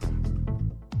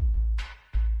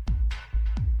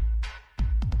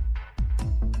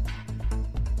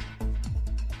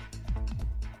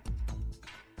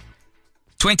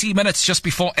20 minutes just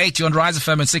before 8. You're on Rise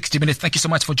FM in 60 minutes. Thank you so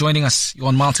much for joining us. You're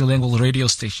on multilingual radio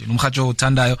station. Umkhajo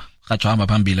Tandayo, Umkhajo Hamba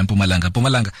Phambili, Mpumalanga.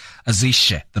 Mpumalanga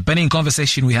Azishe. The burning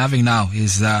conversation we're having now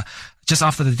is just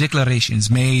after the declarations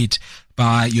made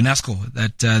by UNESCO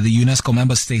that the UNESCO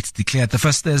member states declared the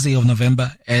first Thursday of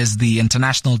November as the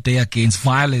International Day Against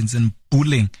Violence and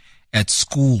Bullying at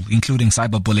School, including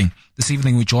cyberbullying. This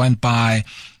evening we're joined by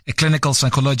a clinical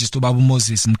psychologist,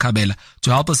 Moses Mkhabela,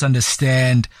 to help us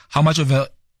understand how much of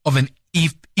an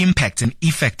impact and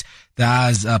effect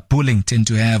does bullying tend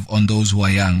to have on those who are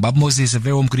young. Moses, a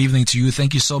very warm good evening to you.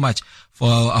 Thank you so much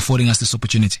for affording us this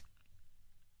opportunity.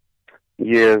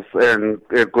 Yes, and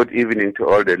good evening to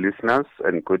all the listeners,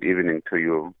 and good evening to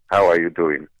you. How are you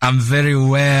doing? I'm very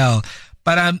well,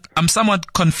 but I'm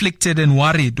somewhat conflicted and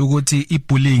worried ukuthi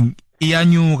bullying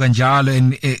iyanyuka njalo,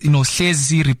 and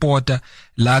hlezi reporter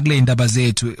la kule indaba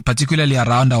zethu, particularly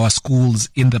around our schools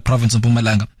in the province of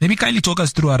Mpumalanga. Maybe kindly talk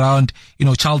us through around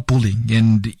child bullying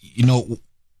and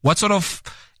what sort of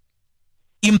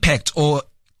impact or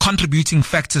contributing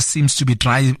factors seems to be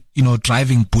driving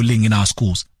bullying in our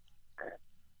schools.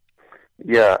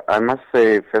 Yeah, I must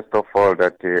say first of all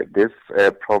that this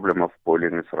problem of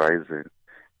bullying is rising.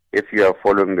 If you are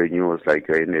following the news like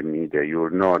you're in the media, you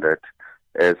will know that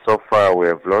so far we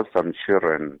have lost some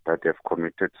children that have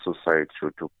committed suicide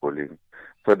due to bullying.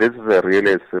 So this is a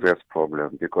really serious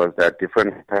problem because there are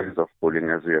different kinds of bullying,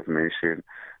 as we have mentioned.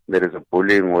 There is a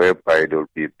bullying whereby there will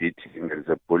be beating. There is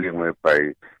a bullying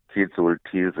whereby kids will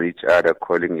tease each other,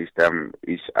 calling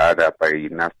each other by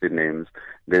nasty names.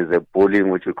 There's a bullying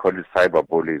which we call it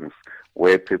cyberbullying,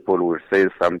 where people will say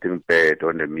something bad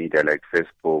on the media like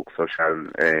Facebook, social,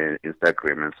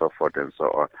 Instagram, and so forth and so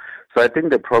on. So I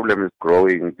think the problem is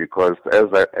growing because as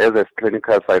a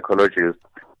clinical psychologist,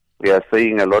 we are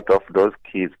seeing a lot of those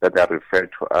kids that are referred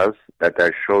to us that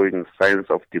are showing signs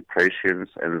of depression,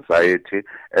 anxiety,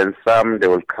 and some they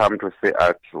will come to see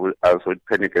us with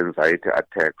panic anxiety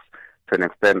attacks to an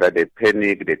extent that they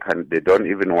panic, they don't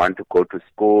even want to go to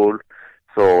school.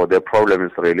 So the problem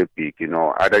is really big.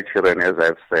 Other children, as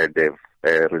I've said,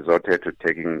 they've resorted to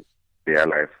taking their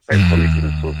life by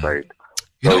committing suicide.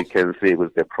 So you can see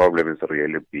the problem is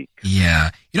really big. Yeah.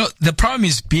 The problem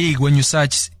is big when you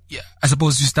start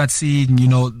seeing,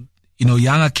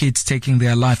 younger kids taking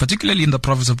their life, particularly in the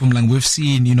province of Mpumalanga. We've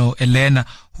seen, Elena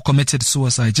who committed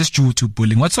suicide just due to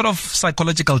bullying. What sort of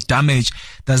psychological damage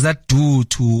does that do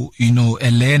to,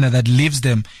 Elena that leaves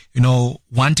them,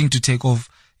 wanting to take off,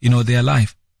 their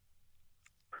life?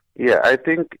 Yeah, I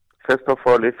think, first of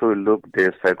all, if we look at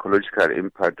the psychological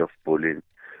impact of bullying,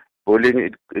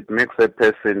 it makes a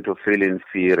person to feel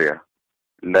inferior.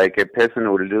 Like a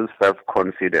person will lose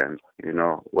self-confidence.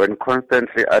 When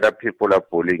constantly other people are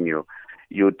bullying you,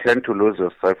 you tend to lose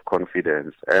your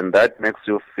self-confidence, and that makes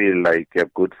you feel like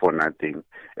you're good for nothing.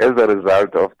 As a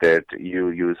result of that,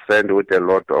 you send with a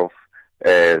lot of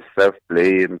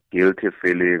self-blame, guilty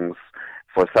feelings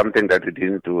for something that you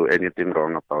didn't do anything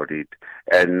wrong about it.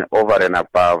 And over and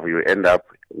above, you end up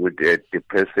with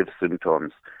depressive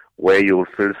symptoms where you will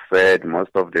feel sad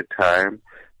most of the time.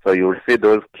 So you'll see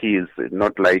those kids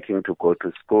not liking to go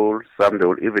to school. Some they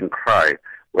will even cry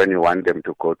when you want them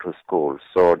to go to school.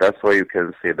 So that's why you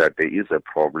can see that there is a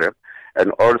problem.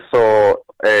 And also,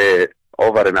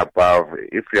 over and above,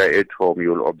 if you are at home,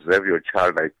 you'll observe your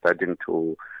child starting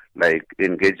to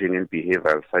engaging in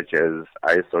behaviors such as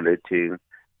isolating,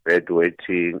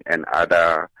 bedwetting, and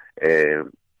other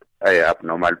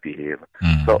abnormal behavior.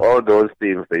 So all those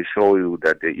things, they show you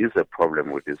that there is a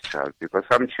problem with this child, because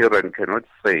some children cannot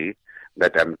say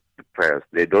that I'm depressed.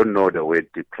 They don't know the word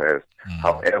depressed.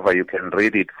 However, you can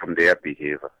read it from their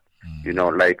behavior.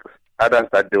 Like others,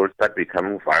 that they will start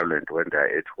becoming violent when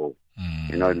they're at home.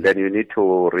 And then you need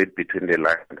to read between the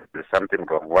lines. There's something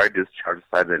wrong. Why this child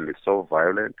suddenly so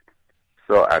violent,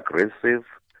 so aggressive,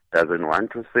 doesn't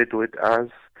want to sit with us,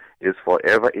 is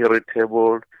forever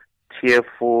irritable,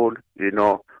 tearful,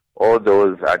 all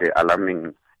those are the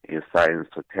alarming signs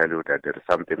to tell you that there is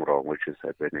something wrong which is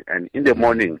happening. And in the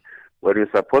morning, when you're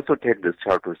supposed to take this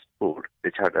child to school,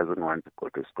 the child doesn't want to go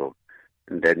to school.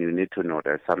 And then you need to know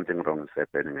that something wrong is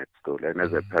happening at school. And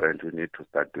as a parent, you need to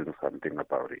start doing something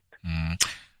about it.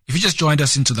 If you just joined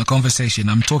us into the conversation,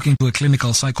 I'm talking to a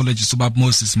clinical psychologist,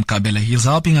 Moses Mkhabela. He's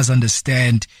helping us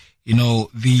understand,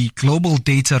 the global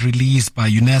data released by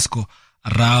UNESCO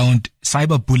around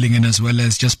cyberbullying and as well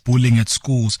as just bullying at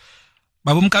schools.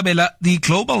 Babu Mkhabela, the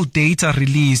global data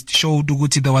released showed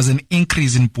ukuthi there was an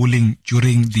increase in bullying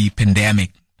during the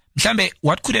pandemic. Mhlambe,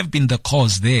 what could have been the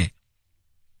cause there?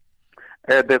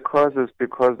 The cause is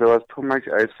because there was too much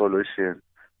isolation.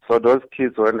 So those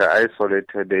kids, when they're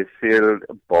isolated, they feel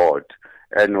bored.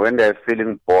 And when they're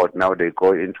feeling bored, now they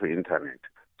go into internet.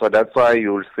 So that's why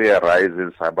you'll see a rise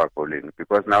in cyberbullying,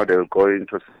 because now they'll go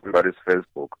into somebody's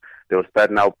Facebook. They'll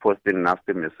start now posting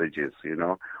nasty messages,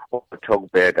 or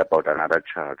talk bad about another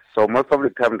child. So most of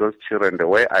the time, those children, they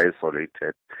were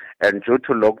isolated. And due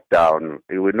to lockdown,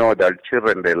 we know that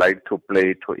children, they like to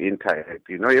play, to interact.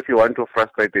 If you want to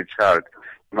frustrate a child,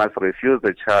 you must refuse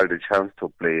the child the chance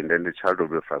to play, and then the child will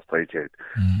be frustrated.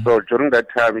 So during that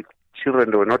time,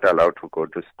 children, they were not allowed to go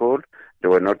to school. They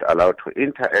were not allowed to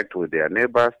interact with their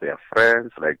neighbors, their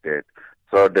friends, like that.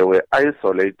 So they were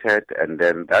isolated, and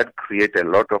then that created a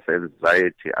lot of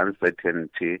anxiety,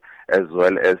 uncertainty, as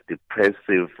well as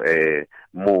depressive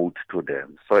mood to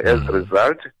them. So as a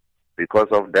result, because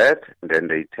of that, then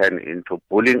they turn into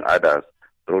bullying others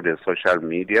through the social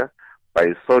media.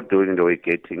 By so doing, they were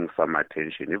getting some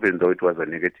attention, even though it was a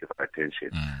negative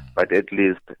attention. But at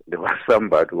least there was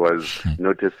somebody who was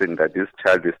noticing that this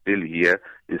child is still here,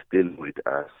 is still with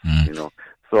us,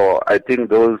 So I think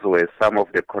those were some of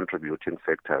the contributing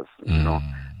factors,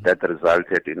 that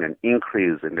resulted in an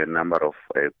increase in the number of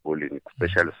bullying,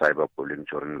 especially cyberbullying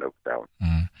during lockdown.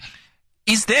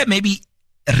 Is there maybe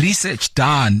research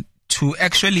done to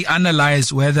actually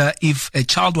analyze whether if a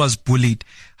child was bullied,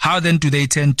 how then do they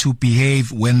tend to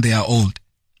behave when they are old?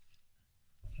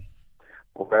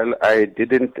 Well, I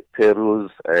didn't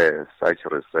peruse such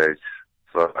research,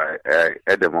 so I,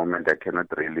 at the moment I cannot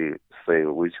really say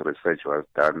which research was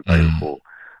done by who.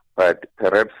 But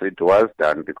perhaps it was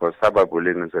done, because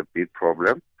cyberbullying is a big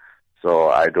problem. So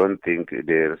I don't think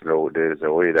there is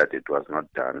a way that it was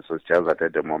not done. So it's just that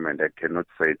at the moment I cannot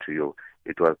say to you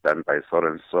it was done by so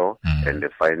and so, and the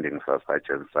findings are such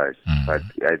and such. But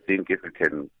I think if you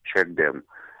can check them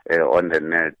on the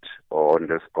net or on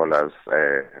the scholars'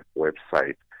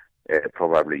 website,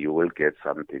 probably you will get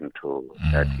something to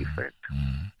that effect.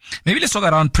 Maybe let's talk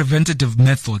around preventative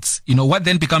methods. What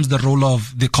then becomes the role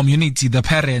of the community, the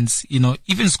parents,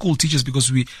 even school teachers,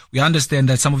 because we understand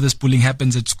that some of this bullying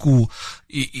happens at school.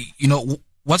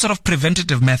 What sort of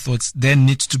preventative methods then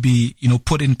needs to be,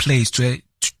 put in place to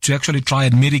actually try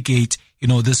and mitigate,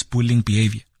 this bullying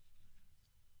behavior?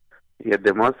 Yeah,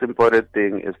 the most important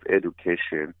thing is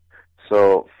education.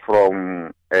 So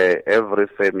from every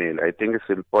family, I think it's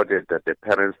important that the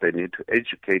parents, they need to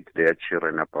educate their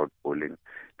children about bullying.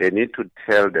 They need to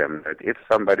tell them that if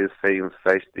somebody is saying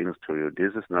such things to you,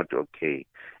 this is not okay.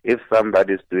 If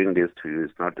somebody is doing this to you,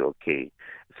 it's not okay.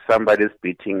 If somebody is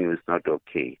beating you, it's not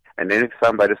okay. And then if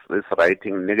somebody is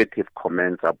writing negative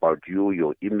comments about you,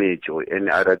 your image, or any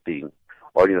other thing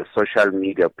on your social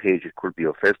media page, it could be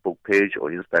your Facebook page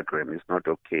or Instagram, it's not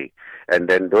okay. And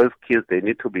then those kids, they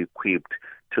need to be equipped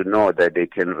to know that they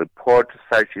can report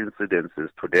such incidences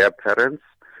to their parents,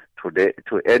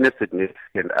 to any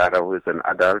significant other who is an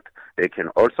adult. They can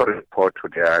also report to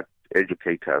their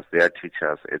educators, their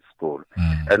teachers at school.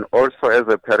 And also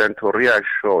as a parent, to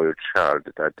reassure your child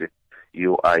that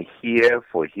you are here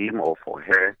for him or for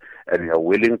her, and you are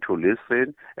willing to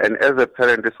listen. And as a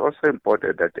parent, it's also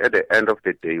important that at the end of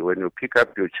the day, when you pick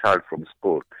up your child from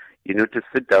school, you need to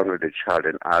sit down with the child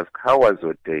and ask, how was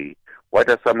your day? What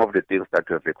are some of the things that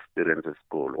you have experienced at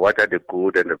school? What are the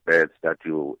good and the bads that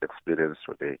you experienced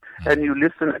today? And you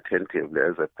listen attentively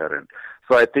as a parent.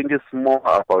 So I think it's more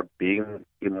about being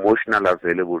emotionally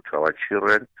available to our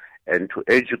children and to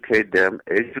educate them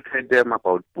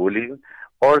about bullying.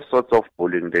 All sorts of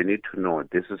bullying, they need to know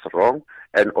this is wrong,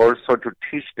 and also to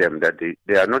teach them that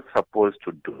they are not supposed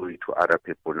to do it to other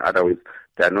people. In other words,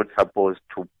 they are not supposed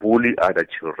to bully other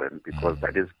children, because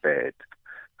that is bad.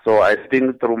 So I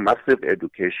think through massive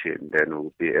education, then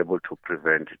we'll be able to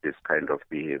prevent this kind of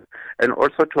behavior. And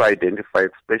also to identify,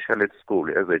 especially at school,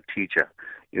 as a teacher,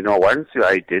 once you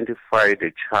identify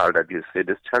the child that you say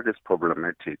this child is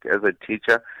problematic, as a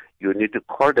teacher, you need to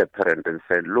call the parent and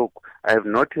say, look, I have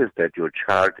noticed that your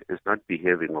child is not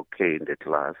behaving okay in the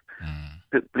class.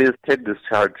 Please take this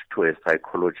child to a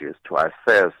psychologist to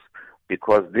assess,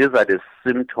 because these are the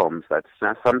symptoms that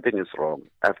something is wrong.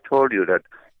 I've told you that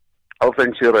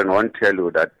often children won't tell you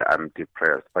that I'm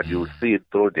depressed, but you'll see it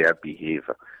through their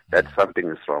behavior that something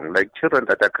is wrong. Like children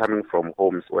that are coming from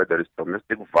homes where there is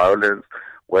domestic violence,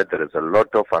 where there is a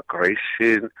lot of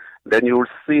aggression, then you'll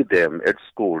see them at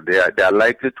school. They are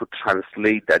likely to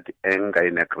translate that anger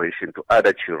and aggression to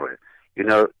other children.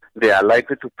 They are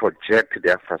likely to project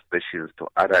their frustrations to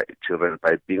other children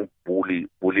by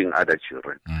bullying other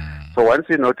children. So once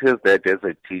you notice that as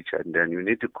a teacher, then you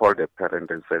need to call the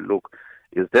parent and say, look,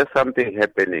 is there something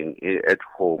happening at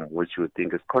home which you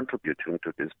think is contributing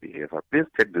to this behavior? Please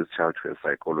take this child to a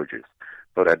psychologist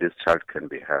so that this child can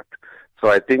be helped. So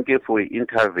I think if we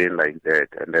intervene like that,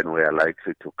 and then we are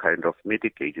likely to kind of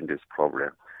mitigate in this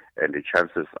problem, and the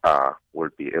chances are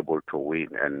we'll be able to win,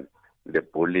 and the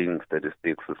bullying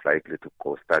statistics is likely to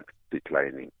start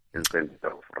declining instead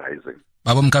of rising.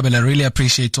 Baba Mkhabela, I really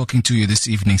appreciate talking to you this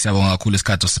evening.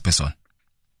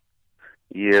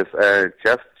 Yes,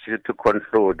 just to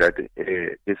conclude that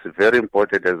it's very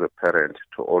important as a parent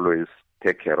to always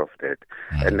take care of that.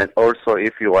 And then also,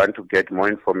 if you want to get more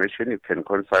information, you can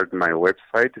consult my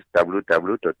website. It's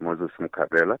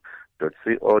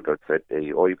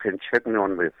www.mosesmkhabela.co.za, or you can check me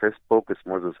on my Facebook. It's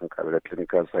Moses Mkhabela,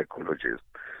 Clinical Psychologist.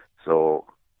 So,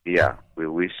 yeah, we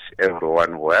wish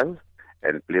everyone well,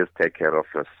 and please take care of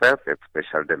yourself,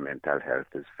 especially the mental health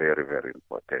is very, very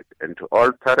important. And to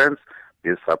all parents,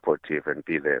 be supportive and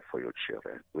be there for your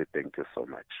children. We thank you so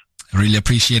much. Really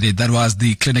appreciate it. That was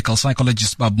the clinical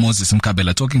psychologist Moses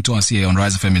Mkhabela talking to us here on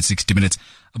Rise FM in 60 Minutes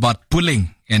about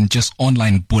bullying and just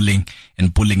online bullying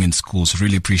and bullying in schools.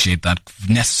 Really appreciate that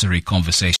necessary conversation.